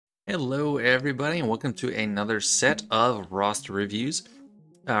Hello everybody and welcome to another set of roster reviews.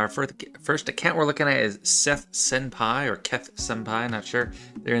 Our first account we're looking at is Ceth Senpai or Ceth Senpai, not sure.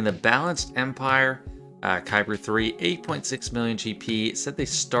 They're in the Balanced Empire, Kyber 3, 8.6 million GP. It said they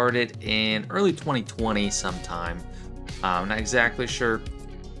started in early 2020 sometime. Not exactly sure.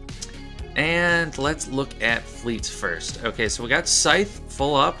 And let's look at fleets first. Okay, so we got Scythe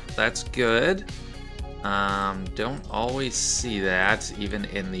full up, that's good. Don't always see that, even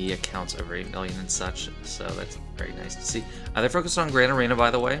in the accounts over 8 million and such, so that's very nice to see. They're focused on Grand Arena,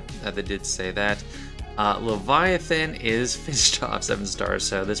 by the way. They did say that. Leviathan is finished off 7 stars,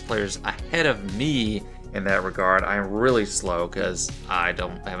 so this player's ahead of me in that regard. I'm really slow because I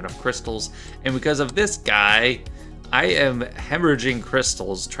don't have enough crystals, and because of this guy, I am hemorrhaging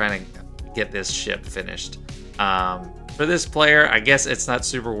crystals trying to get this ship finished. For this player, I guess it's not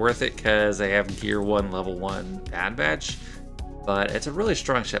super worth it because they have Gear 1, Level 1 Bad Batch, but it's a really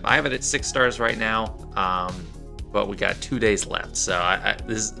strong ship. I have it at 6 stars right now, but we got 2 days left, so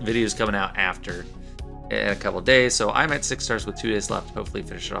this video is coming out after in a couple days, so I'm at 6 stars with 2 days left. Hopefully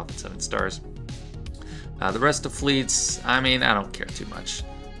finish it off at 7 stars. The rest of fleets, I mean, I don't care too much.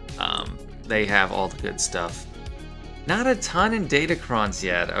 They have all the good stuff. Not a ton in Datacrons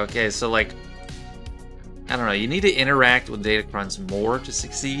yet. Okay, so like, I don't know, you need to interact with Datacrons more to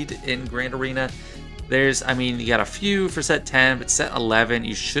succeed in Grand Arena. I mean, you got a few for set 10, but set 11,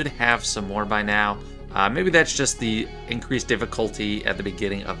 you should have some more by now. Maybe that's just the increased difficulty at the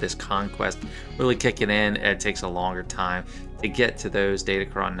beginning of this conquest really kicking in. It takes a longer time to get to those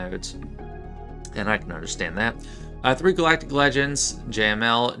Datacron nodes, and I can understand that. 3 Galactic Legends,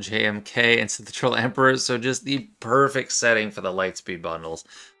 JML, JMK, and Synthetrol Emperor, so just the perfect setting for the Lightspeed bundles.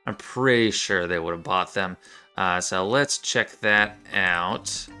 I'm pretty sure they would have bought them. So let's check that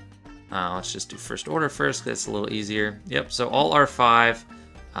out. Let's just do first order first, because it's a little easier. Yep, so all R5.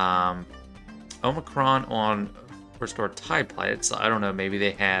 Omicron on first order TIE Pilot, so I don't know, maybe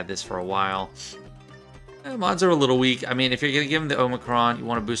they had this for a while. Mods are a little weak. I mean, if you're going to give them the Omicron, you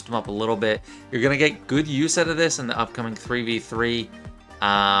want to boost them up a little bit. You're going to get good use out of this in the upcoming 3v3.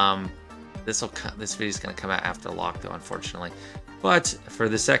 This video is going to come out after lock, though, unfortunately. But for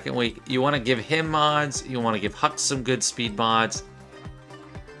the second week, you want to give him mods. You want to give Hux some good speed mods.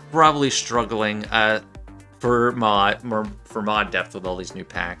 Probably struggling for mod depth with all these new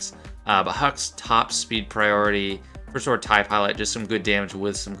packs. But Hux top speed priority. First order TIE Pilot, just some good damage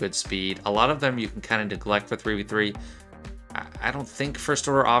with some good speed. A lot of them you can kind of neglect for 3v3. I don't think First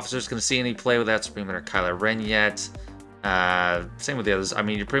Order Officer is going to see any play without Supreme Leader Kylo Ren yet. Same with the others. I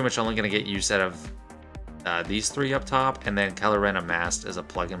mean, you're pretty much only going to get use out of these 3 up top, and then Kylo Ren amassed as a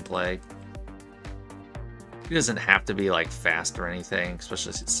plug and play. He doesn't have to be like fast or anything,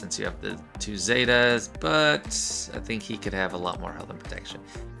 especially since you have the 2 Zetas, but I think he could have a lot more health and protection.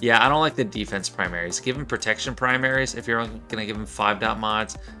 Yeah, I don't like the defense primaries. Give him protection primaries. If you're going to give him 5-dot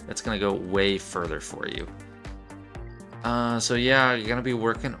mods, that's going to go way further for you. So yeah, you're going to be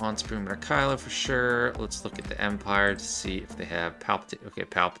working on Supreme Leader Kylo for sure. Let's look at the Empire to see if they have Palpatine. Okay,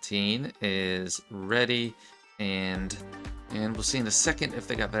 Palpatine is ready, and we'll see in a second if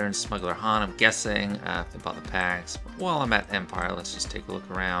they got better in Smuggler Han. I'm guessing if they bought the packs. But while I'm at Empire, let's just take a look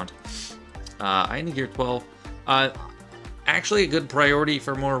around. I need Gear 12. Actually, a good priority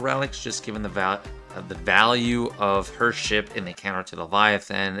for more relics, just given the value of her ship in the counter to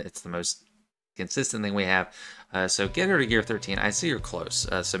Leviathan. It's the most consistent thing we have. So get her to Gear 13. I see you're close.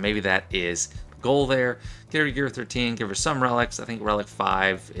 So maybe that is the goal there. Get her to Gear 13. Give her some relics. I think Relic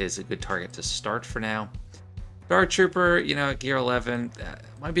 5 is a good target to start for now. Dark Trooper, you know, at Gear 11,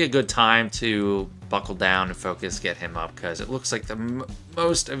 might be a good time to buckle down and focus, get him up, because it looks like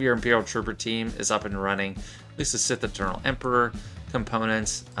most of your Imperial Trooper team is up and running, at least the Sith Eternal Emperor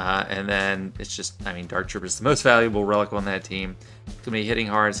components, and then it's just, I mean, Dark Trooper is the most valuable relic on that team. It's going to be hitting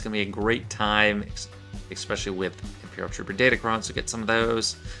hard. It's going to be a great time, especially with Imperial Trooper Datacron, so get some of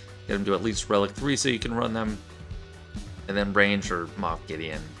those. Get them to at least Relic 3 so you can run them. And then Range or Moff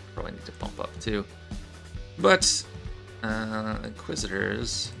Gideon probably need to bump up too. But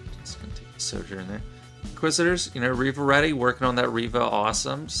Inquisitors, just gonna take a Sojourn there. Inquisitors, you know, Reva ready, working on that Reva,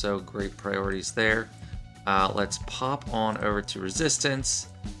 awesome. So great priorities there. Let's pop on over to Resistance.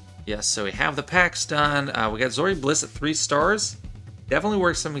 Yes, so we have the packs done. We got Zori Bliss at 3 stars. Definitely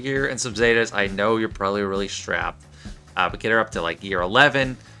works some gear and some Zetas. I know you're probably really strapped, but get her up to like Gear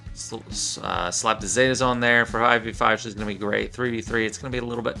 11. Slap the Zetas on there for 5v5. She's going to be great. 3v3, it's going to be a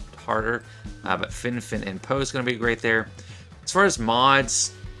little bit harder, but Fin and Poe is going to be great there. As far as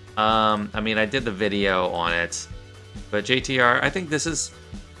mods, I mean, I did the video on it, but JTR, I think this is,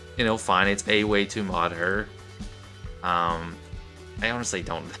 you know, fine. It's a way to mod her. I honestly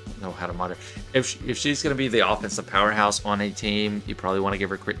don't know how to mod her. If she's going to be the offensive powerhouse on a team, you probably want to give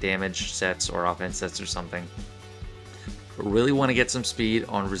her crit damage sets or offense sets or something. But really want to get some speed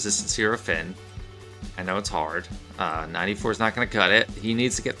on Resistance Hero Finn. I know it's hard. 94 is not going to cut it. He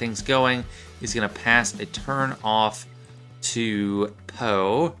needs to get things going. He's going to pass a turn off to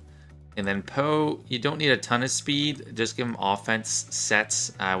Poe. And then Poe, you don't need a ton of speed. Just give him offense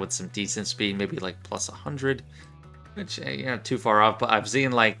sets with some decent speed, maybe like plus 100. Which, you know, too far off. But I've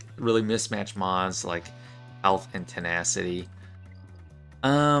seen like really mismatched mods like health and tenacity.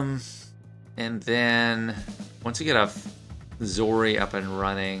 And then once you get a Zori up and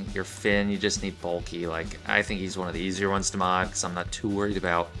running, your Finn, you just need bulky. Like, I think he's one of the easier ones to mod because I'm not too worried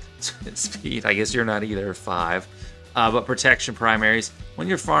about speed. I guess you're not either, 5. But protection primaries, when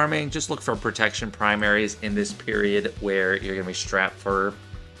you're farming, just look for protection primaries in this period where you're going to be strapped for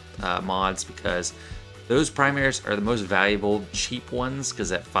mods, because those primaries are the most valuable cheap ones,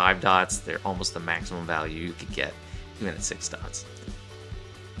 because at 5 dots, they're almost the maximum value you could get, even at 6 dots.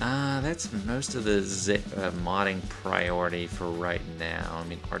 That's most of the modding priority for right now. I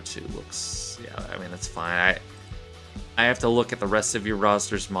mean, R2 looks, yeah, I mean, that's fine. I have to look at the rest of your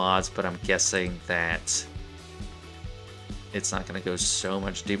roster's mods, but I'm guessing that it's not going to go so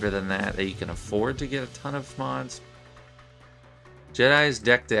much deeper than that you can afford to get a ton of mods. Jedi's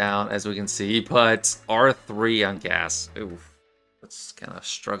decked out, as we can see, but R3 on gas. Ooh, that's kind of a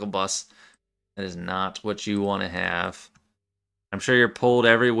struggle bus. That is not what you want to have. I'm sure you're pulled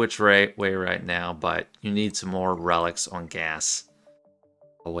every which way right now, but you need some more relics on gas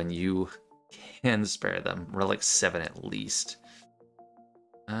when you can spare them. Relic 7 at least.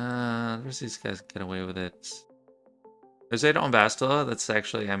 There's these guys get away with it. There's 8 on Bastila. That's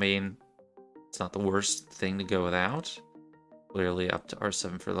actually, I mean, it's not the worst thing to go without. Clearly up to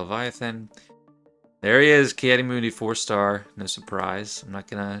R7 for Leviathan. There he is, Kiadi 4-star. No surprise. I'm not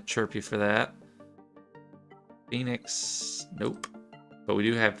gonna chirp you for that. Phoenix, nope. But we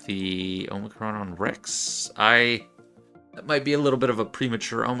do have the Omicron on Rex. That might be a little bit of a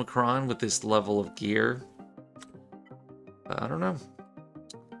premature Omicron with this level of gear. I don't know.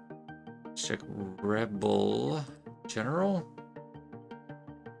 Let's check Rebel General.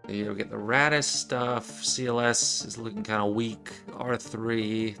 You get the Radis stuff. CLS is looking kind of weak.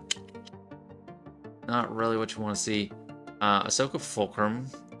 R3, not really what you want to see. Ahsoka Fulcrum,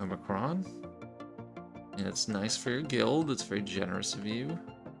 Omicron. And it's nice for your guild. It's very generous of you.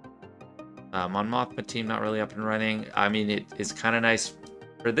 Mon Mothma team not really up and running. I mean, it is kind of nice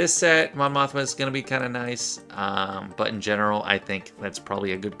for this set. Mon Mothma is going to be kind of nice. But in general, I think that's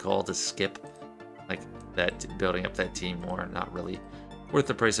probably a good call to skip like that, building up that team more. Not really worth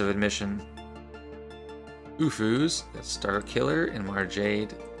the price of admission. Ufus, that's Star Killer and Mara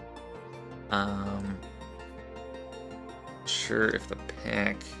Jade. Sure if the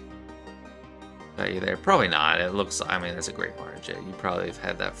pack got you there. Probably not. It looks, I mean, that's a great Mara Jade. You probably have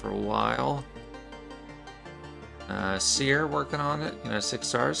had that for a while. Seer working on it. You know, 6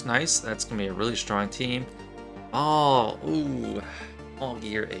 stars. Nice. That's going to be a really strong team. Oh, ooh. All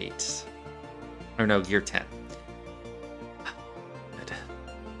gear 8. Or no, gear 10.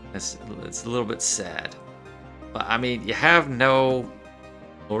 It's a little bit sad. But, I mean, you have no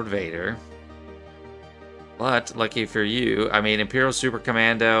Lord Vader. But, lucky for you, I mean, Imperial Super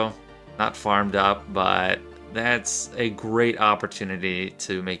Commando, not farmed up, but that's a great opportunity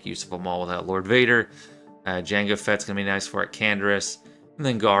to make use of them all without Lord Vader. Jango Fett's going to be nice for it. Canderous. And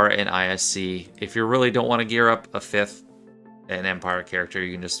then Gara and ISC. If you really don't want to gear up a 5th an Empire character,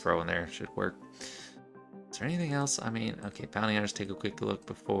 you can just throw in there. It should work. Is there anything else? I mean, okay, Bounty Hunters, take a quick look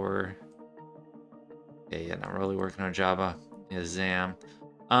before. Yeah, not really working on Jabba. Yeah, Zam.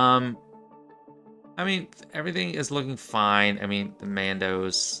 I mean, everything is looking fine. I mean, the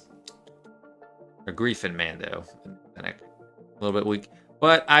Mandos, or Grief and Mando, a little bit weak.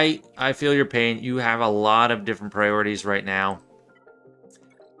 But I feel your pain. You have a lot of different priorities right now.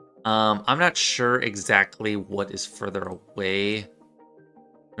 I'm not sure exactly what is further away.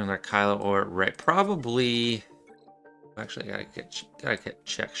 Either Kylo or Rey. Probably. Actually, I gotta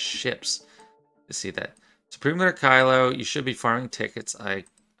check ships to see that. Supreme Leader Kylo, you should be farming tickets.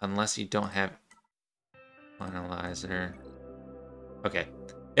 Unless you don't have Finalizer. Okay.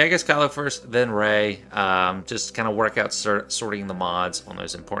 Yeah, I guess Kylo first, then Rey. Just kind of work out sorting the mods on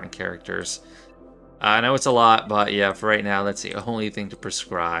those important characters. I know it's a lot, but yeah, for right now, that's the only thing to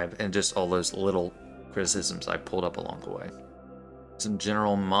prescribe, and just all those little criticisms I pulled up along the way. Some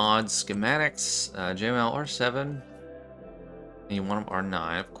general mod schematics. JML R7. And you want them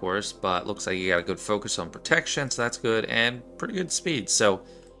R9, of course, but looks like you got a good focus on protection, so that's good, and pretty good speed. So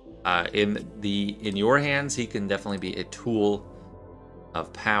in your hands, he can definitely be a tool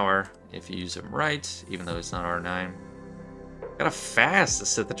of power if you use him right, even though it's not R9. Got a fast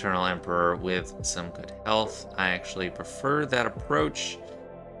Sith Eternal Emperor with some good health. I actually prefer that approach.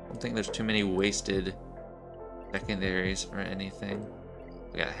 I don't think there's too many wasted secondaries or anything.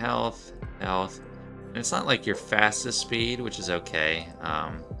 We got health, health. And it's not like your fastest speed, which is okay.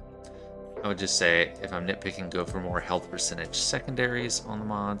 I would just say, if I'm nitpicking, go for more health percentage secondaries on the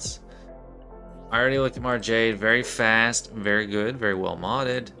mods. I already looked at Mara Jade. Very fast, very good, very well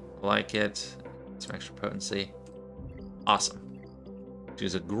modded. Like it. Some extra potency. Awesome.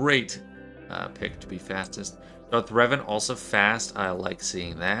 She's a great pick to be fastest. Darth Revan also fast. I like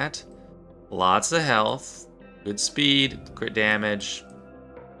seeing that. Lots of health, good speed, crit damage.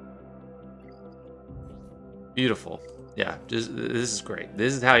 Beautiful. Yeah, this is great.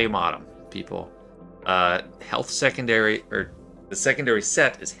 This is how you mod them, people. Health secondary, or the secondary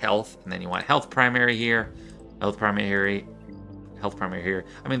set is health, and then you want health primary here, health primary here.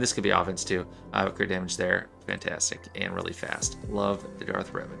 I mean, this could be offense too. Crit damage there, fantastic, and really fast. Love the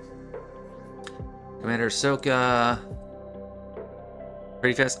Darth Revan. Commander Ahsoka,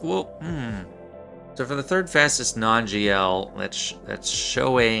 pretty fast. Well, So for the third fastest non-GL, that's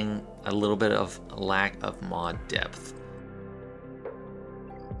showing a little bit of a lack of mod depth.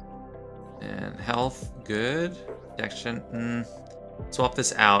 And health, good. Protection, swap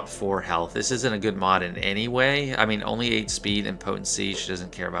this out for health. This isn't a good mod in any way. I mean, only 8 speed and potency. She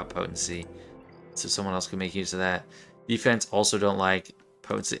doesn't care about potency. So someone else can make use of that. Defense also don't like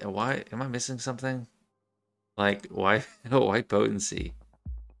potency. Why? Am I missing something? Like, why? Why potency?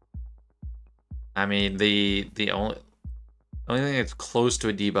 I mean, the only thing that's close to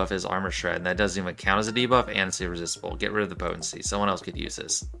a debuff is Armor Shred, and that doesn't even count as a debuff, and it's irresistible. Get rid of the potency. Someone else could use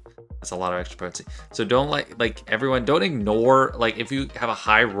this. That's a lot of extra potency. So don't like everyone, don't ignore, like, if you have a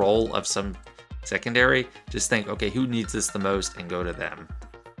high roll of some secondary, just think, okay, who needs this the most, and go to them.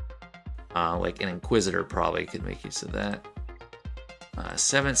 Like an Inquisitor probably could make use of that.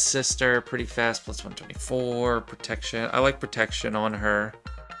 Seventh Sister, pretty fast, plus 124. Protection. I like protection on her.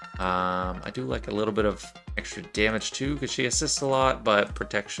 I do like a little bit of extra damage too, because she assists a lot, but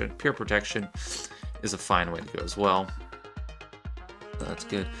protection, pure protection is a fine way to go as well. So that's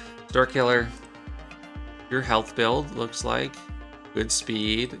good. Starkiller, your health build looks like. Good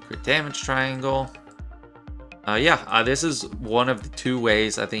speed, crit damage triangle. This is one of the 2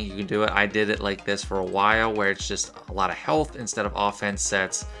 ways I think you can do it. I did it like this for a while, where it's just a lot of health instead of offense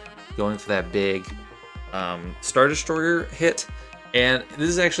sets, going for that big Star Destroyer hit. And this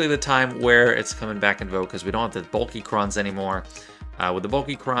is actually the time where it's coming back in vogue, because we don't have the bulky crons anymore. With the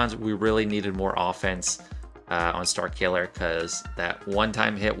bulky crons, we really needed more offense on Starkiller, because that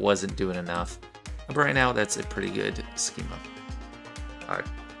one-time hit wasn't doing enough. But right now, that's a pretty good schema.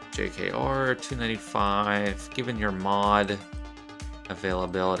 JKR 295. Given your mod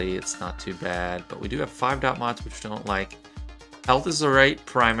availability, it's not too bad. But we do have 5-dot mods, which we don't like. Health is the right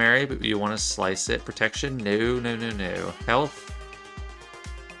primary, but you want to slice it. Protection, no. Health.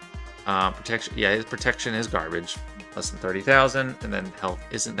 Protection, yeah, his protection is garbage. Less than 30,000, and then health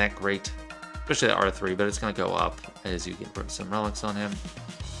isn't that great. Especially at R3, but it's going to go up as you get some relics on him.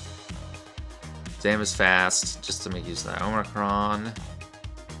 Zam is fast, just to make use of that Omicron.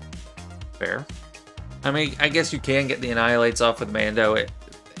 Fair. I mean, I guess you can get the Annihilates off with Mando,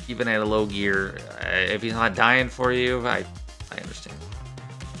 even at a low gear. If he's not dying for you, I understand.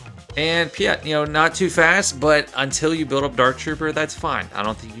 And Piet, not too fast, but until you build up Dark Trooper, that's fine. I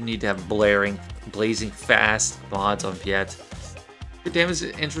don't think you need to have blazing fast mods on Piet. Crit damage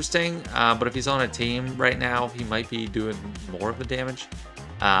is interesting, but if he's on a team right now, he might be doing more of the damage.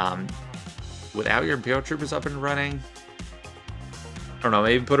 Without your Imperial Troopers up and running, I don't know,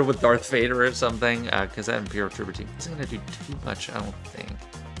 maybe put it with Darth Vader or something, because that Imperial Trooper team isn't going to do too much, I don't think.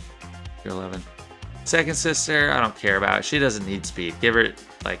 Tier 11. Second Sister, I don't care about. She doesn't need speed. Give her,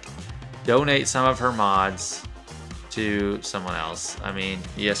 donate some of her mods to someone else. I mean,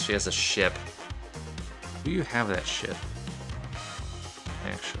 yes, she has a ship. Do you have that ship?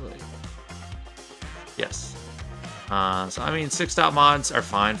 Actually. Yes. So, I mean, 6-dot mods are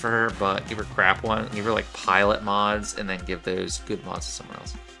fine for her, but give her crap one. Give her, pilot mods, and then give those good mods to someone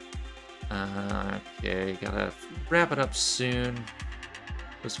else. Okay, gotta wrap it up soon.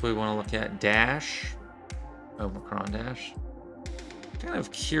 This way we want to look at Dash. Omicron Dash. Kind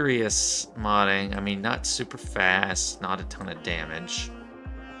of curious modding. I mean, not super fast, not a ton of damage.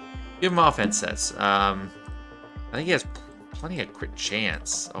 Give him offense sets. I think he has plenty of crit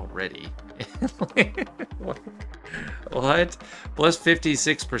chance already. What? Plus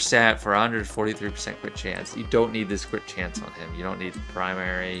 56% for 143% crit chance. You don't need this crit chance on him. You don't need the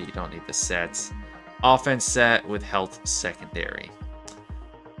primary. You don't need the sets. Offense set with health secondary.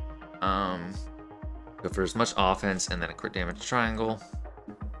 Go for as much offense and then a crit damage triangle.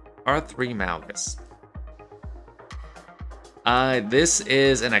 R3 Malgus. This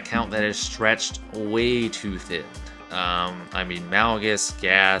is an account that is stretched way too thin. I mean, Malgus,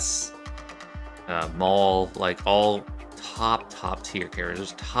 Gas, Maul, like all top tier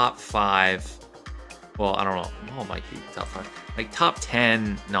characters. Top 5. Well, I don't know. Maul might be top 5. Like top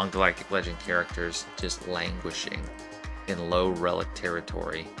 10 non-galactic legend characters just languishing in low relic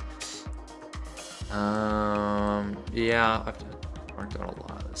territory. Yeah, I've done a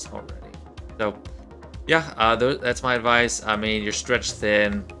lot of this already. So, yeah, that's my advice. I mean, you're stretched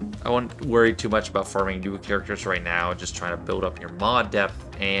thin. I wouldn't worry too much about farming new characters right now. Just trying to build up your mod depth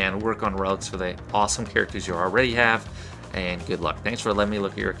and work on relics for the awesome characters you already have. And good luck. Thanks for letting me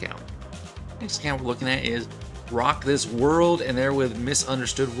look at your account. Next account we're looking at is RockThis World, and they're with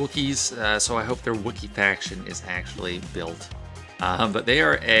Misunderstood Wookiees. So I hope their Wookiee faction is actually built. But they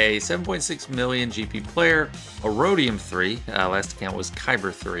are a 7.6 million GP player, a Rhodium 3, last account was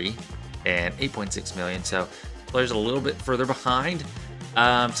Kyber 3, and 8.6 million, so players a little bit further behind.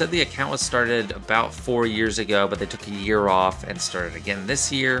 Said the account was started about 4 years ago, but they took a year off and started again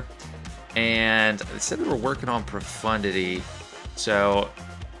this year. And they said they were working on profundity, so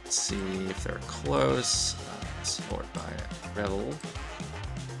let's see if they're close. Sort by Rebel.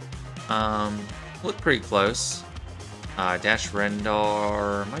 Look pretty close. Dash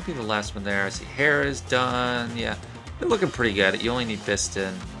Rendar might be the last one there. I see Hera's done. Yeah, they're looking pretty good. You only need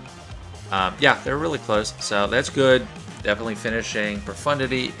Piston. Yeah, they're really close, so that's good. Definitely finishing.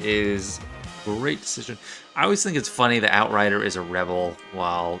 Profundity is a great decision. I always think it's funny that Outrider is a rebel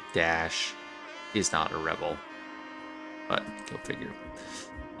while Dash is not a rebel. But go figure.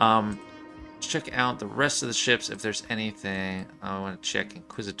 Let's check out the rest of the ships if there's anything. I want to check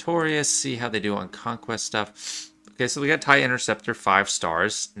Inquisitorius, see how they do on Conquest stuff. Okay, so we got TIE Interceptor 5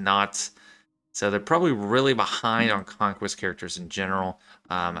 stars. So they're probably really behind on Conquest characters in general.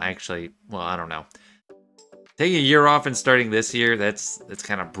 Actually, well, I don't know. Taking a year off and starting this year, that's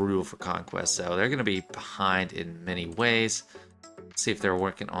kind of brutal for Conquest. So they're going to be behind in many ways. Let's see if they're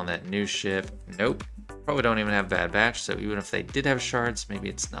working on that new ship. Nope. Probably don't even have Bad Batch. So even if they did have shards, maybe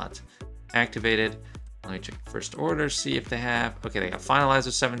it's not activated. Let me check First Order, see if they have. Okay, they got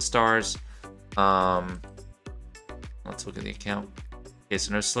Finalizer 7 stars. Let's look at the account. Okay,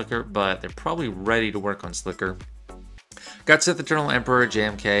 so no Slicker, but they're probably ready to work on Slicker. Got Sith Eternal Emperor,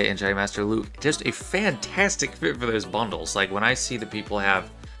 JMK, and Jedi Master Luke. Just a fantastic fit for those bundles. Like, when I see that people have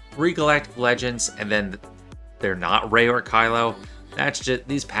 3 Galactic Legends, and then they're not Rey or Kylo, that's just,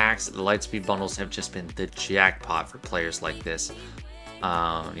 these packs, the Lightspeed bundles have just been the jackpot for players like this.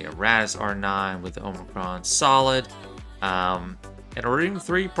 Raz R9 with the Omicron, solid. And Iridium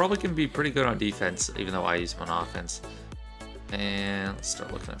 3 probably can be pretty good on defense, even though I use them on offense. And let's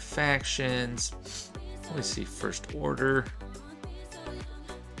start looking at factions. Let me see First Order.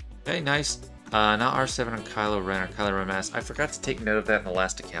 Okay, nice. Not R7 on Kylo Ren or Kylo Ren Mass. I forgot to take note of that in the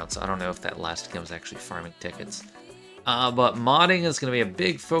last account, so I don't know if that last account was actually farming tickets. But modding is going to be a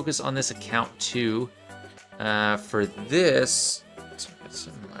big focus on this account too. For this, it's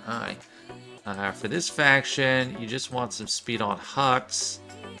in my eye. For this faction, you just want some speed on Hux.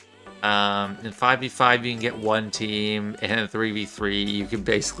 In 5v5, you can get one team, and in 3v3, you can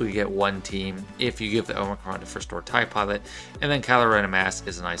basically get one team if you give the Omicron to First Order TIE Pilot. And then Kylo Ren Mass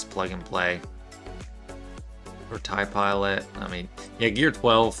is a nice plug and play for TIE Pilot. I mean, yeah, Gear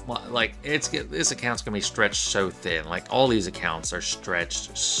 12, like, this account's gonna be stretched so thin. Like, all these accounts are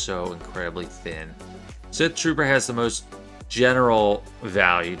stretched so incredibly thin. Sith Trooper has the most general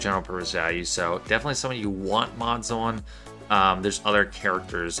purpose value, so definitely someone you want mods on. There's other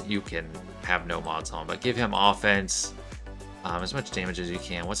characters you can have no mods on, but give him offense, as much damage as you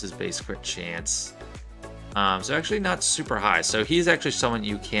can. What's his base crit chance? So actually not super high. So he's actually someone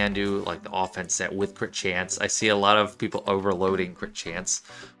you can do like the offense set with crit chance. I see a lot of people overloading crit chance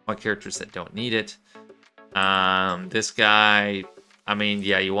on characters that don't need it. This guy, I mean,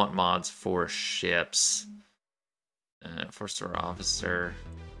 yeah, you want mods for ships. First Order Officer.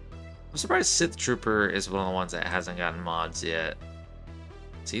 I'm surprised Sith Trooper is one of the ones that hasn't gotten mods yet.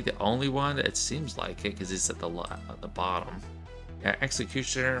 Is he the only one? It seems like it because he's at the bottom. Yeah,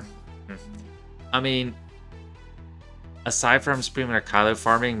 Executioner. I mean, aside from Supreme or Kylo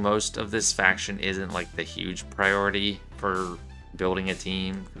farming, most of this faction isn't like the huge priority for building a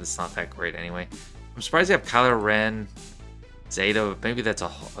team because it's not that great anyway. I'm surprised you have Kylo Ren, Zeta. Maybe that's a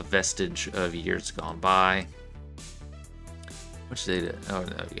vestige of years gone by. Which they did. Oh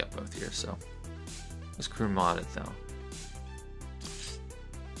no, you got both here, so. Let's crew modded though.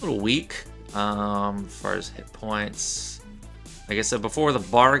 A little weak as far as hit points. Like I said before, the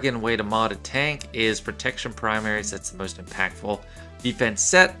bargain way to mod a tank is protection primaries. That's the most impactful. Defense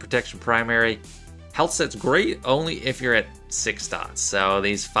set, protection primary. Health set's great only if you're at 6 dots. So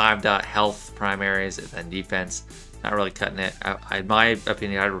these 5 dot health primaries and then defense, not really cutting it. In my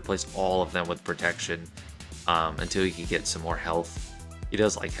opinion, I'd replace all of them with protection until you can get some more health. He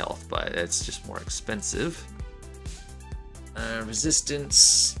does like health, but it's just more expensive.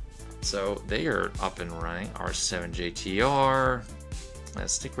 Resistance. So they are up and running. R7 JTR.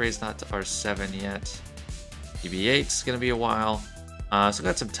 Stick Ray's not to R7 yet. BB8 is going to be a while. So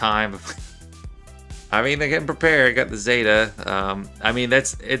got some time. I mean, they're getting prepared. Got the Zeta. I mean,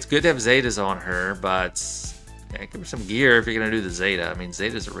 it's good to have Zetas on her, but yeah, give her some gear if you're going to do the Zeta. I mean,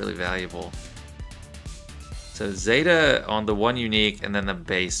 Zetas are really valuable. So Zeta on the 1 unique and then the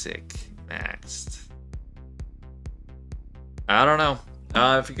basic maxed. I don't know.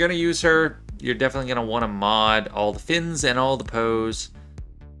 If you're going to use her, you're definitely going to want to mod all the fins and all the pose.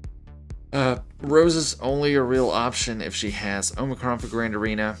 Rose is only a real option if she has Omicron for Grand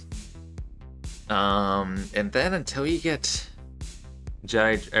Arena. And then until you get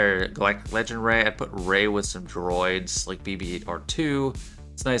Galactic Legend Ray, I'd put Ray with some droids like BB-8 R2.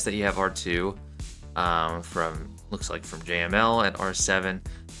 It's nice that you have R2 looks like from JML and R7.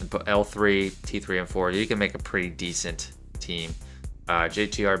 And put L3, T3, and 4. You can make a pretty decent team.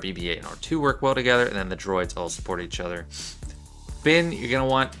 JTR, BB-8, and R2 work well together, and then the droids all support each other. Finn, you're gonna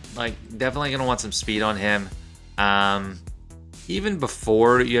want, definitely gonna want some speed on him. Even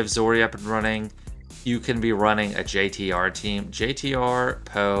before you have Zori up and running, you can be running a JTR team. JTR,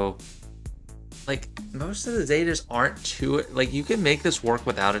 Poe, most of the Zetas aren't too, you can make this work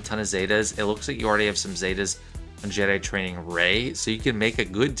without a ton of Zetas. It looks like you already have some Zetas on Jedi Training Rey, so you can make a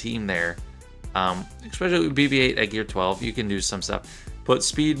good team there. Especially with BB-8 at Gear 12, you can do some stuff. Put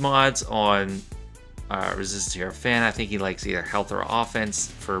speed mods on Resistance Hero Finn. I think he likes either health or offense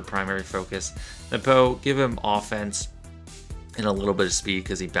for primary focus. Then Poe, give him offense and a little bit of speed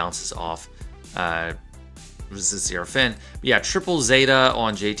because he bounces off Resistance Hero Finn. But yeah, triple Zeta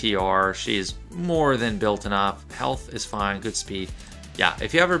on JTR. She is more than built enough. Health is fine, good speed. Yeah,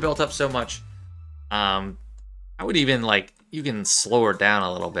 if you ever built up so much, I would even you can slow her down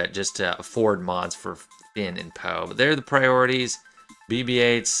a little bit just to afford mods for Finn and Poe. But they're the priorities.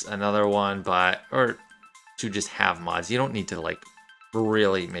 BB-8's another one, or to just have mods. You don't need to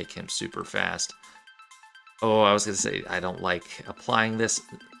really make him super fast. Oh, I was gonna say I don't like applying this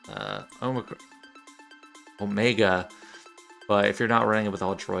Omega, but if you're not running it with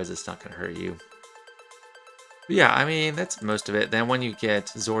all droids, it's not gonna hurt you. But yeah, I mean that's most of it. Then when you get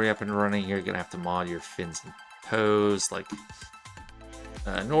Zori up and running, you're gonna have to mod your Finns and Poes,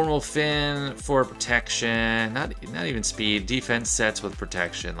 normal Finn for protection, not even speed, defense sets with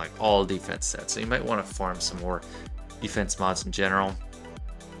protection, all defense sets. So you might want to farm some more defense mods in general.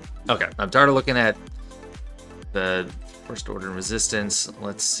 Okay, I'm tired of looking at the First Order and Resistance.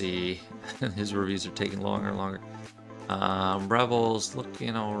 Let's see. His reviews are taking longer and longer. Rebels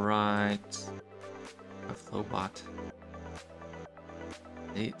looking alright. Flowbot.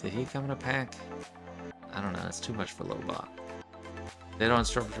 Did he come in a pack? I don't know, it's too much for Lobot. They don't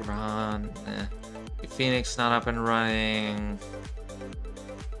Stormtrooper Han. Phoenix not up and running.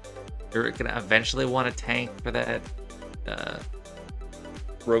 You're gonna eventually want a tank for that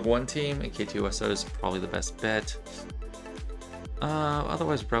Rogue One team, and K2SO is probably the best bet.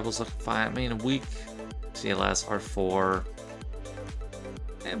 Otherwise, Rebels look fine. I mean, a weak CLS R4,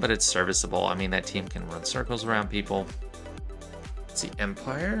 but it's serviceable. I mean, that team can run circles around people. Let's see,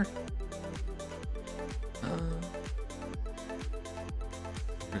 Empire.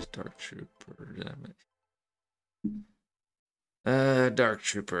 Where's Dark Trooper? Dark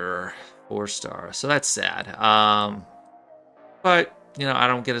Trooper, 4-star. So that's sad. But I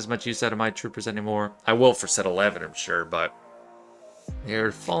don't get as much use out of my troopers anymore. I will for set 11, I'm sure, but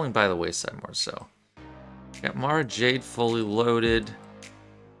they're falling by the wayside more so. Got Mara Jade fully loaded.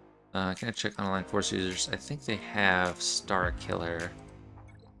 Can I check online force users? I think they have Star Killer.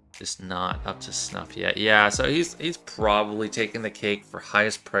 Just not up to snuff yet. Yeah, so he's probably taking the cake for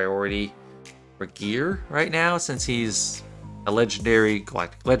highest priority for gear right now, since he's a legendary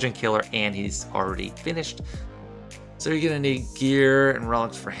Galactic Legend killer and he's already finished. So you're gonna need gear and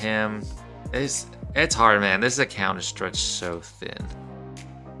relics for him. It's hard, man. This account is stretched so thin.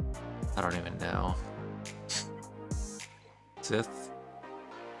 I don't even know. Sith,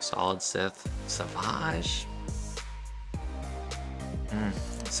 solid Sith, Savage.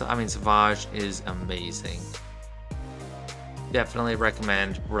 So I mean, Savage is amazing. Definitely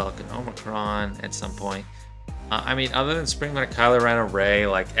recommend Relic and Omicron at some point. I mean, other than Springman, Kylo Ren, Rey,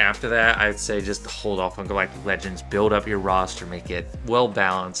 like after that, I'd say just hold off on Galactic Legends, build up your roster, make it well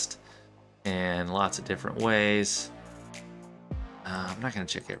balanced in lots of different ways. I'm not gonna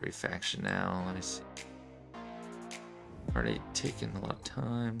check every faction now. Let me see. Already taking a lot of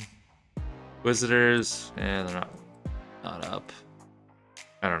time. Visitors, yeah, they're not up.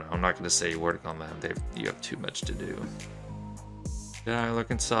 I don't know. I'm not gonna say work on them. You have too much to do. Yeah,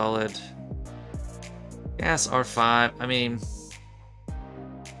 looking solid. Gas R5. I mean,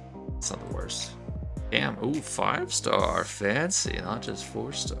 it's not the worst. Damn. Ooh, 5-star. Fancy, not just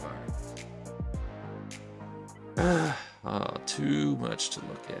 4-star. Oh, too much to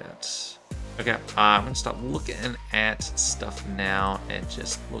look at. Okay, I'm gonna stop looking at stuff now and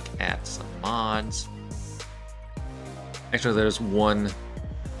just look at some mods. Actually, there's one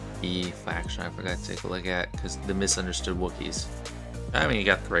E faction I forgot to take a look at because the misunderstood Wookiees. I mean, you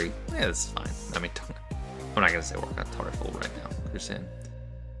got 3. Yeah, that's fine. I mean, I'm not gonna say work on Tarful right now. Christian.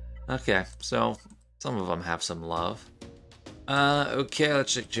 Okay, so some of them have some love. Okay,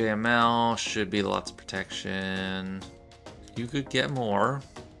 let's check JML. Should be lots of protection. You could get more.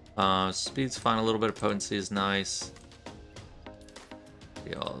 Speed's fine. A little bit of potency is nice.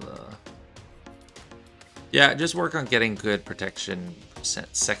 Yeah, just work on getting good protection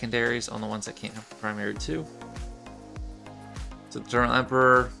secondaries on the ones that can't have the primary 2. So Eternal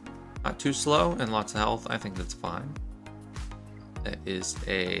Emperor, not too slow and lots of health. I think that's fine. That is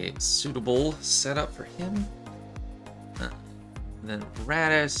a suitable setup for him. Then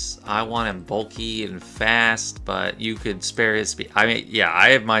Radis, I want him bulky and fast, but you could spare his speed. I mean, yeah, I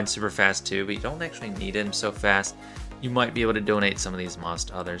have mine super fast too, but you don't actually need him so fast. You might be able to donate some of these mods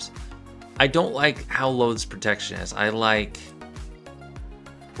to others. I don't like how low this protection is. I like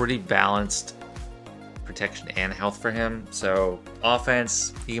pretty balanced protection and health for him. So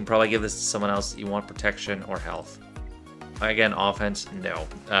offense, you can probably give this to someone else. You want protection or health. Again, offense, no.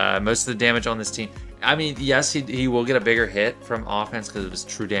 Most of the damage on this team, I mean, yes, he will get a bigger hit from offense because of his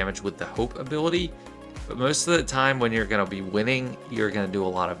true damage with the Hope ability. But most of the time when you're going to be winning, you're going to do a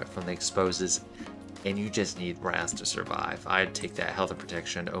lot of it from the exposes. And you just need Wrath to survive. I'd take that health and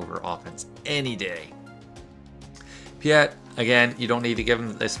protection over offense any day. Piet, again, you don't need to give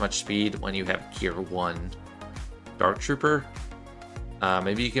him this much speed when you have Tier 1 Dark Trooper.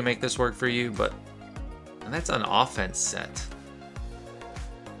 Maybe you can make this work for you, but... And that's an offense set.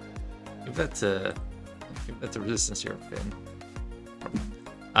 Give that to Resistance Hero Finn.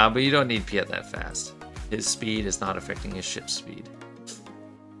 But you don't need Piet that fast. His speed is not affecting his ship's speed.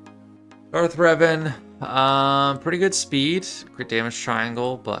 Darth Revan, pretty good speed, crit damage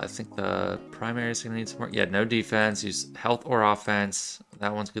triangle, but I think the primary is gonna need some more. Yeah, no defense, use health or offense.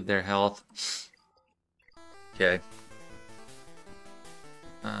 That one's good there, health. Okay.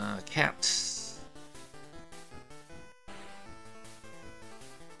 Cat.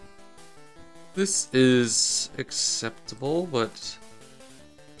 This is acceptable, but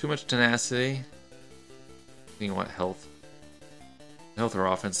too much tenacity. You want health. Health or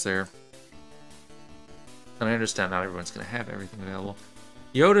offense there. And I understand not everyone's going to have everything available.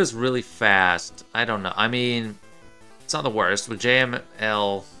 Yoda's really fast. I don't know. I mean, it's not the worst. With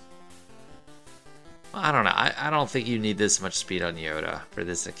JML, I don't know. I don't think you need this much speed on Yoda for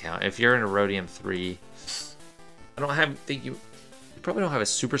this account. If you're in a Rhodium 3, think you probably don't have a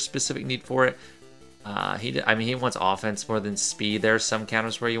super specific need for it. I mean, he wants offense more than speed. There are some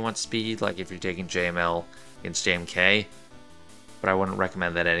counters where you want speed, like if you're taking JML against JMK. But I wouldn't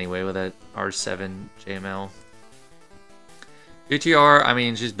recommend that anyway with a R7 JML. UTR, I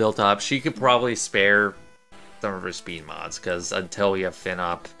mean, she's built up. She could probably spare some of her speed mods, because until we have Finn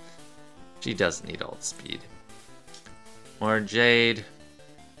up, she doesn't need all the speed. More Jade,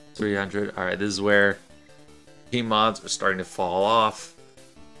 300. Alright, this is where team mods are starting to fall off.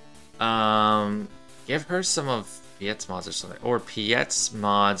 Give her some of Piet's mods or something. Or Piet's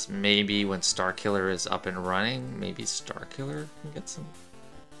mods, maybe when Starkiller is up and running. Maybe Starkiller can get some.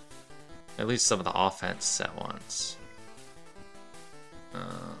 At least some of the offense set ones.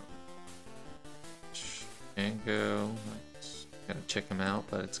 Django. Gotta check him out,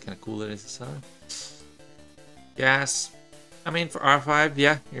 but it's kind of cool that he's aside. Gas. I mean, for R5,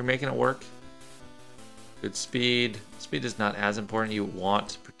 yeah, you're making it work. Good speed. Speed is not as important. You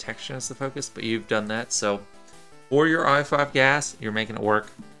want protection as the focus, but you've done that, so for your I5 gas, you're making it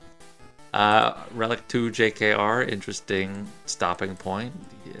work. Relic 2 JKR, interesting stopping point.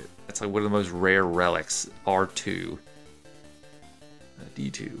 Yeah, that's like one of the most rare relics. R2.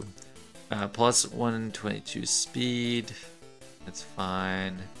 D2. Plus 122 speed. That's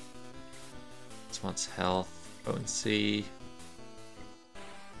fine. This one's health, potency.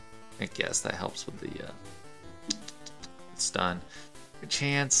 I guess that helps with the it's done. Good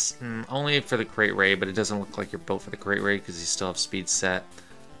chance, only for the crate raid, but it doesn't look like you're built for the crate raid because you still have speed set.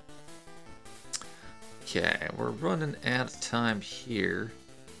 Okay, we're running out of time here.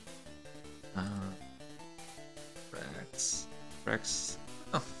 Rex.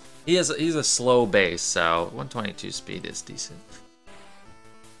 Oh, he's a slow base, so 122 speed is decent.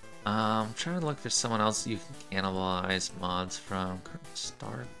 I'm trying to look for someone else you can cannibalize mods from.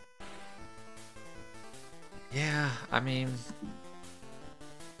 Start. Yeah, I mean,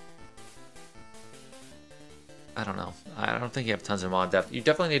 I don't know. I don't think you have tons of mod depth. You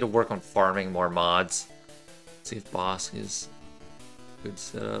definitely need to work on farming more mods. See if Bosk is good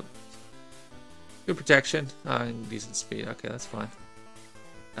setup. Good protection. Decent speed. Okay, that's fine.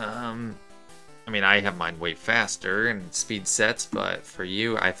 I mean, I have mine way faster and speed sets, but for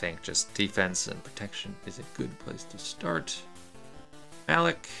you, I think just defense and protection is a good place to start.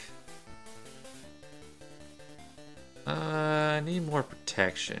 Malik. I need more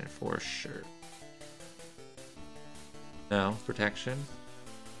protection for sure. No, protection.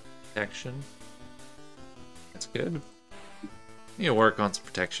 Protection. That's good. You need to work on some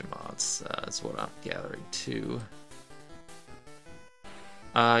protection mods, is what I'm gathering too.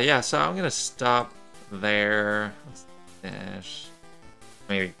 Yeah, so I'm gonna stop there. Dash.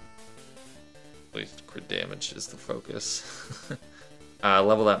 Maybe at least crit damage is the focus.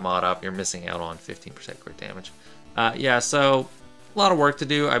 Level that mod up. You're missing out on 15% crit damage. Yeah, so a lot of work to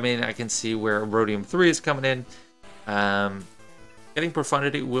do. I mean, I can see where Rhodium 3 is coming in. Getting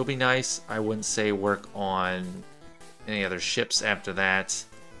Profundity will be nice. I wouldn't say work on any other ships after that.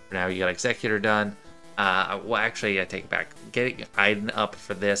 For now, you got Executor done. Well, actually, I take it back. Getting Iden up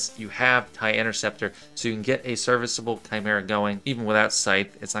for this. You have TIE Interceptor, so you can get a serviceable Chimera going, even without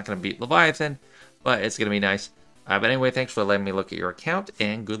Scythe. It's not going to beat Leviathan, but it's going to be nice. But anyway, thanks for letting me look at your account,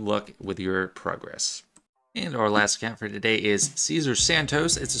 and good luck with your progress. And our last account for today is Cesar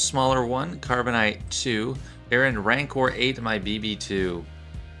Santos. It's a smaller one, Carbonite 2. They're in Rancor 8, my BB2.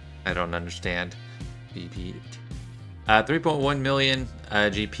 I don't understand. BB2. 3.1 million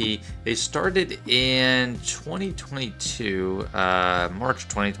GP. They started in 2022, March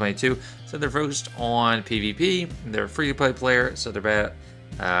 2022. So they're focused on PvP. They're a free-to-play player, so they're about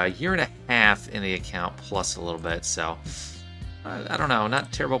a year and a half in the account, plus a little bit. So I don't know,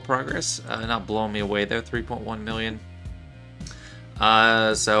 not terrible progress. Not blowing me away there. 3.1 million.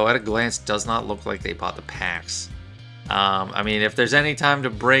 So at a glance, does not look like they bought the packs. I mean, if there's any time to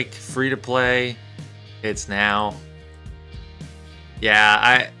break free-to-play, it's now.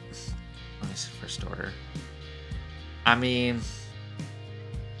 Yeah, let me see first order. I mean,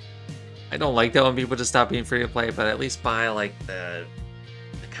 I don't like that when people just stop being free to play, but at least buy like the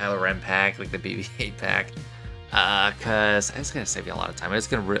Kylo Ren pack, like the BB-8 pack, because it's gonna save you a lot of time. It's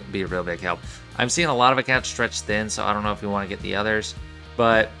gonna be a real big help. I'm seeing a lot of accounts stretched thin, so I don't know if you want to get the others,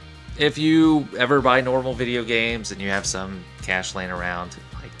 but if you ever buy normal video games and you have some cash laying around,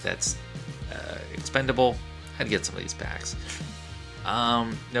 like that's expendable, I'd get some of these packs.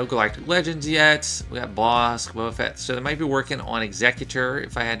 No Galactic Legends yet. We got Bosk, Boba Fett. So they might be working on Executor,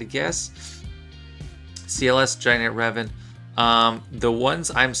 if I had to guess. CLS, Giant Revan. The ones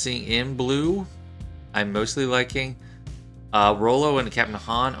I'm seeing in blue, I'm mostly liking. Rolo and Captain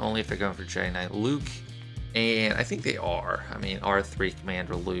Han, only if they're going for Jedi Knight Luke. And I think they are. I mean, R3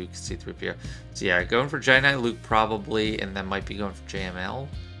 Commander Luke, C3PO. So yeah, going for Jedi Knight Luke probably, and then might be going for JML.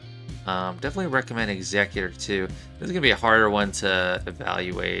 Definitely recommend Executor too. This is going to be a harder one to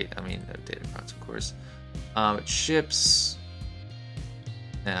evaluate. I mean, no data cards, of course. Ships.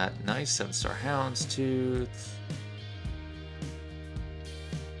 Nice 7-star Houndstooth.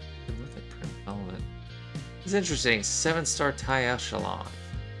 Look at Prim Velvet. It's interesting. 7-star TIE Echelon.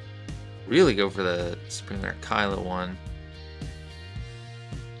 Really go for the Supreme Leader Kylo one.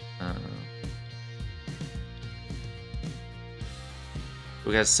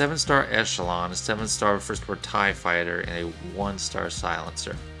 We got a 7-star Echelon, a 7-star First War TIE Fighter, and a 1-star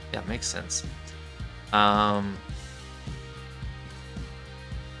Silencer. Yeah, makes sense. Bounty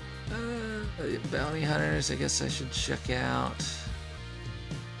Hunters, I guess I should check out.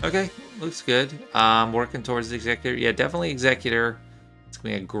 Okay, looks good. Working towards the Executor. Yeah, definitely Executor. It's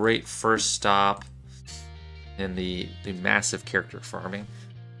going to be a great first stop in the massive character farming.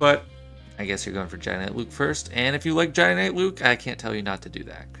 But I guess you're going for Jedi Knight Luke first. And if you like Jedi Knight Luke, I can't tell you not to do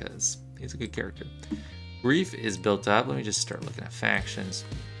that because he's a good character. Grief is built up. Let me just start looking at factions.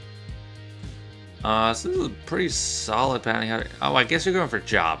 So this is a pretty solid bounty hunter. Oh, I guess you're going for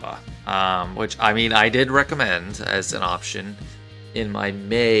Jabba. Which, I mean, I did recommend as an option in my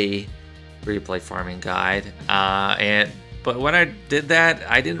May free-to-play farming guide. But when I did that,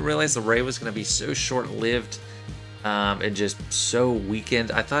 I didn't realize the raid was going to be so short-lived. and just so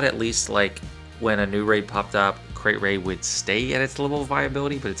weakened. I thought at least like when a new raid popped up, Crate Raid would stay at its level of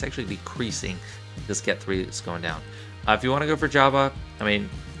viability, but it's actually decreasing because Get 3 is going down. If you want to go for Jabba, I mean,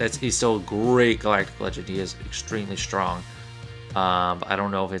 he's still a great Galactic Legend. He is extremely strong. But I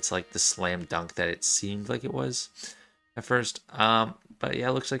don't know if it's like the slam dunk that it seemed like it was at first. But yeah,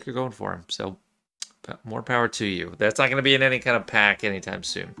 it looks like you're going for him. So more power to you. That's not going to be in any kind of pack anytime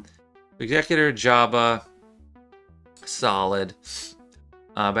soon. Executor, Jabba, solid.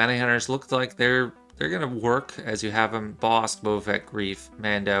 Bounty Hunters look like they're going to work as you have them. Boss, Boba Fett, Grief,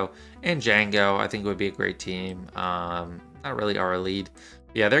 Mando, and Django. I think it would be a great team. Not really our lead.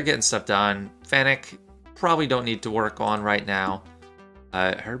 Yeah, they're getting stuff done. Fennec, probably don't need to work on right now.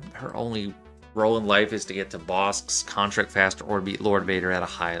 Her only role in life is to get to Bosk's contract faster or beat Lord Vader at a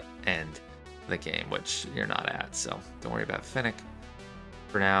high end of the game, which you're not at, so don't worry about Fennec.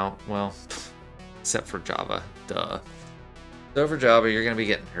 For now, well, except for Jabba, duh. So for Jabba, you're going to be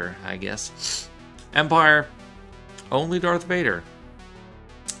getting her, I guess. Empire, only Darth Vader.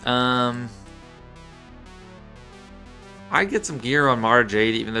 I get some gear on Mara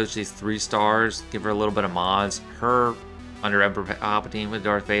Jade, even though she's 3 stars. Give her a little bit of mods. Her under Emperor Palpatine with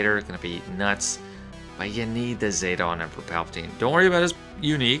Darth Vader is going to be nuts. But you need the Zeta on Emperor Palpatine. Don't worry about his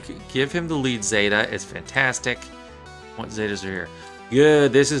unique. Give him the lead Zeta. It's fantastic. What Zetas are here?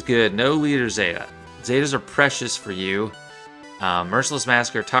 Good. This is good. No leader Zeta. Zetas are precious for you. Merciless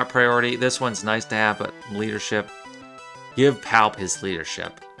Massacre, top priority. This one's nice to have, but leadership. Give Palp his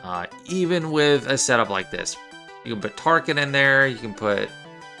leadership. Even with a setup like this. You can put Tarkin in there. You can put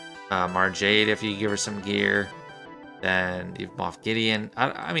Mara Jade if you give her some gear. Then you've Moff Gideon.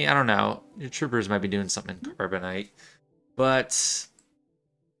 I mean, I don't know. Your troopers might be doing something in Carbonite. But,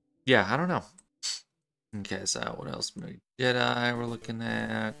 yeah, I don't know. Okay, so what else? Jedi we're looking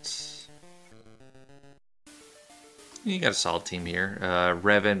at. You got a solid team here.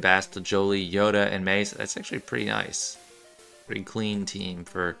 Revan, Basta, Jolie, Yoda, and Mace. That's actually pretty nice. Pretty clean team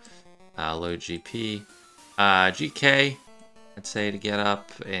for low GP. GK, I'd say to get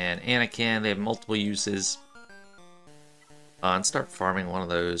up. And Anakin, they have multiple uses. And start farming one of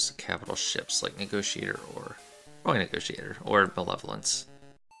those capital ships like Negotiator or probably Negotiator or Malevolence.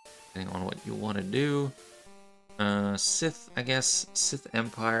 Depending on what you want to do. Sith, I guess. Sith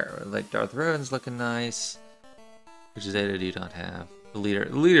Empire, like Darth Vader's looking nice. Which Zeta do you not have? The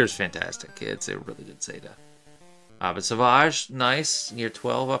leader is fantastic. It's a really good Zeta. But Savage, nice. Year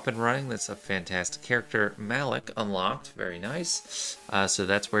 12 up and running. That's a fantastic character. Malik unlocked. Very nice. So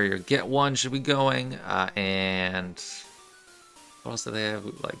that's where your get one should be going. And what else do they have?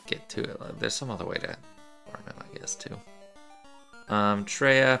 Like get to it. There's some other way to farm it, I guess, too.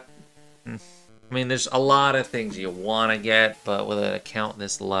 Treya. I mean, there's a lot of things you want to get, but with an account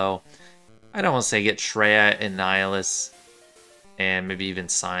this low, I don't want to say get Shreya and Nihilus and maybe even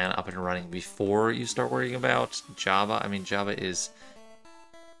Scion up and running before you start worrying about Jabba. I mean, Jabba is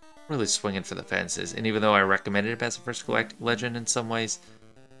really swinging for the fences. And even though I recommended it as a first Galactic Legend in some ways,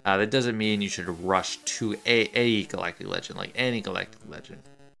 that doesn't mean you should rush to a Galactic Legend, like any Galactic Legend.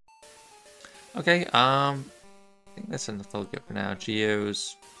 Okay, I think that's enough I'll get for now.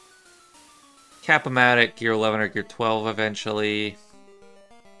 Geos. Cap them out at Gear 11 or Gear 12 eventually.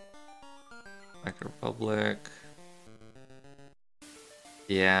 Galactic Republic.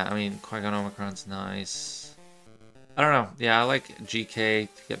 Yeah, I mean, Qui-Gon Omicron's nice. I don't know. Yeah, I like GK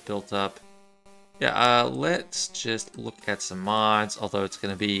to get built up. Yeah, let's just look at some mods, although it's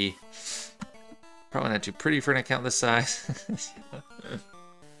going to be probably not too pretty for an account this size.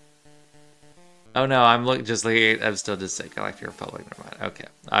 Oh no, I'm still just saying Galactic Republic. Never mind. Okay,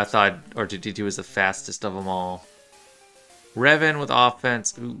 I thought R2-D2 was the fastest of them all. Revan with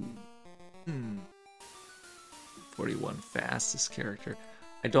offense. Ooh. 41 fastest character.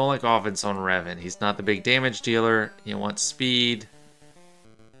 I don't like offense on Revan. He's not the big damage dealer. You want speed.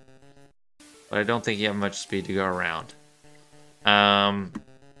 But I don't think you have much speed to go around. Yeah,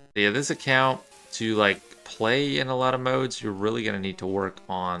 this account, to like play in a lot of modes, you're really going to need to work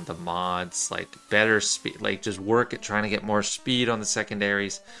on the mods, like better speed, like just work at trying to get more speed on the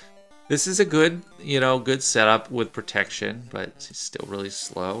secondaries. This is a good, good setup with protection, but it's still really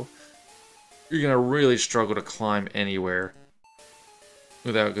slow. You're going to really struggle to climb anywhere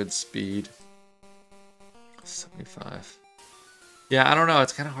without good speed. 75. Yeah, I don't know.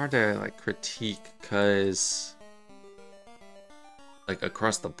 It's kind of hard to like critique because like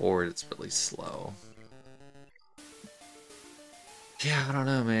across the board, it's really slow. Yeah, I don't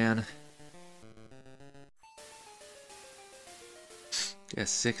know, man. Yeah,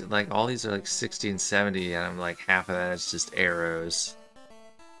 like all these are like 60 and 70, and I'm like half of that is just arrows.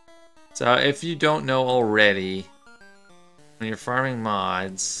 So if you don't know already, when you're farming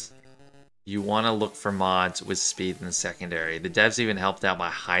mods, you want to look for mods with speed in the secondary. The devs even helped out by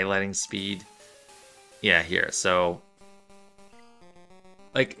highlighting speed. Yeah, here. So,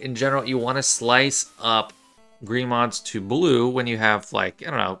 like, in general, you want to slice up green mods to blue when you have, like, I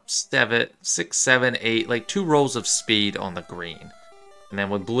don't know, 6, 7, 8, like 2 rolls of speed on the green. And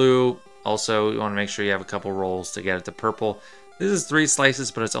then with blue, also, you want to make sure you have a couple rolls to get it to purple. This is 3 slices,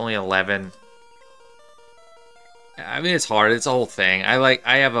 but it's only 11. I mean, it's hard. It's a whole thing.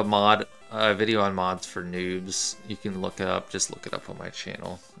 I have a video on mods for noobs. You can look it up. Just look it up on my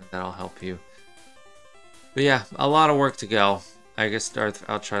channel. That'll help you. But yeah, a lot of work to go. I guess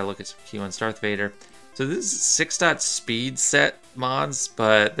I'll try to look at some key ones. Darth Vader. So this is 6 speed set mods,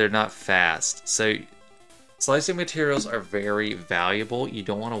 but they're not fast. So slicing materials are very valuable. You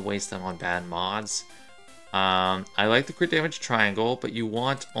don't want to waste them on bad mods. I like the crit damage triangle, but you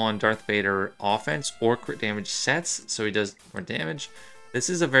want on Darth Vader offense or crit damage sets, so he does more damage. This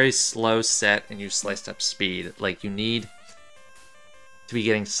is a very slow set, and you sliced up speed. Like, you need to be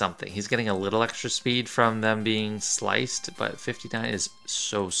getting something. He's getting a little extra speed from them being sliced, but 59 is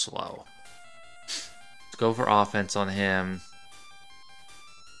so slow. Let's go for offense on him.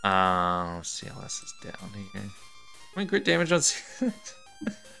 CLS is down here. I mean, crit damage on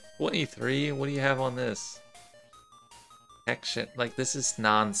 23. What do you have on this? Action. Like, this is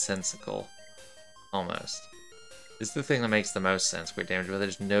nonsensical. Almost. This is the thing that makes the most sense. Crit damage, but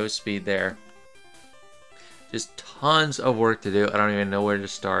there's no speed there. Just tons of work to do. I don't even know where to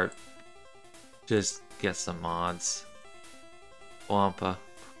start. Just get some mods. Wampa.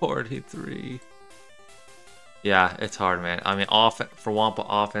 43. Yeah, it's hard, man. I mean, for Wampa,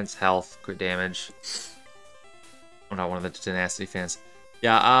 offense, health, crit damage. I'm not one of the Tenacity fans.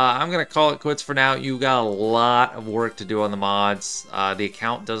 Yeah, I'm going to call it quits for now. You got a lot of work to do on the mods. The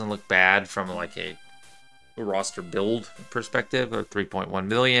account doesn't look bad from like a roster build perspective of 3.1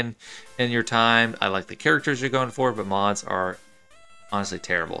 million in your time. I like the characters you're going for, but mods are honestly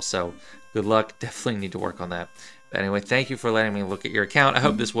terrible. So good luck. Definitely need to work on that. But anyway, thank you for letting me look at your account. I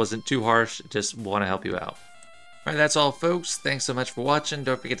hope this wasn't too harsh. Just want to help you out. Alright, that's all, folks. Thanks so much for watching.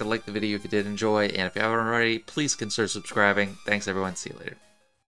 Don't forget to like the video if you did enjoy, and if you haven't already, please consider subscribing. Thanks, everyone. See you later.